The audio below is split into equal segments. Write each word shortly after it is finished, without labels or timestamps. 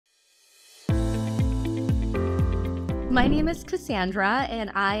My name is Cassandra,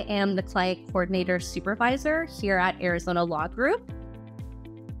 and I am the Client Coordinator Supervisor here at Arizona Law Group.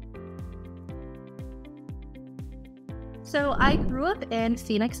 So I grew up in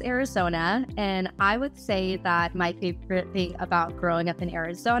Phoenix, Arizona, and I would say that my favorite thing about growing up in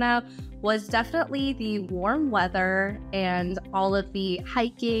Arizona was definitely the warm weather and all of the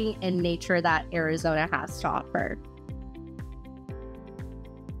hiking and nature that Arizona has to offer.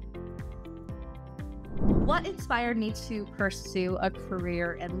 What inspired me to pursue a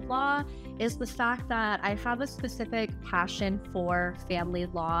career in law is the fact that I have a specific passion for family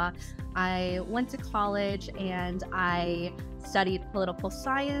law. I went to college and I studied political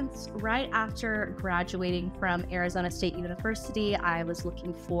science. Right after graduating from Arizona State University, I was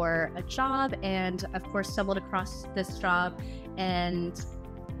looking for a job and, of course, stumbled across this job, and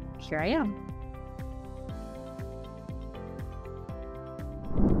here I am.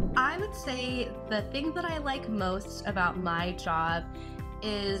 I would say the thing that I like most about my job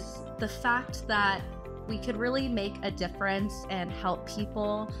is the fact that we could really make a difference and help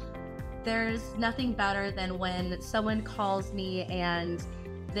people. There's nothing better than when someone calls me and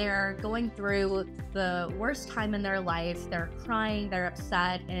they're going through the worst time in their life, they're crying, they're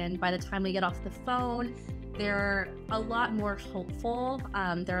upset, and by the time we get off the phone, they're a lot more hopeful,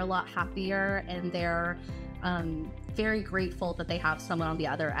 they're a lot happier, and they're very grateful that they have someone on the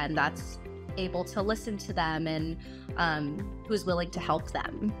other end that's able to listen to them and who's willing to help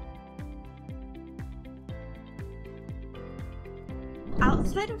them.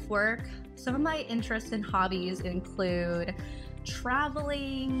 Outside of work, some of my interests and hobbies include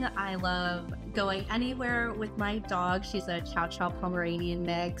traveling. I love going anywhere with my dog. She's a Chow Chow Pomeranian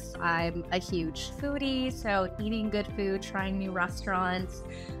mix. I'm a huge foodie, so eating good food, trying new restaurants,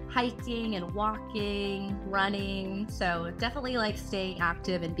 hiking and walking, running. So definitely like staying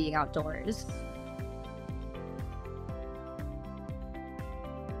active and being outdoors.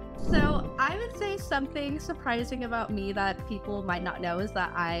 So I would say something surprising about me that people might not know is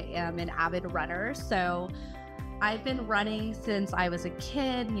that I am an avid runner. So I've been running since I was a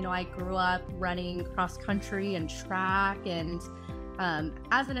kid. I grew up running cross country and track, and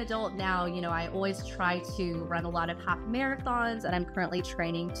as an adult now, I always try to run a lot of half marathons, and I'm currently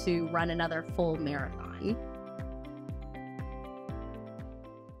training to run another full marathon.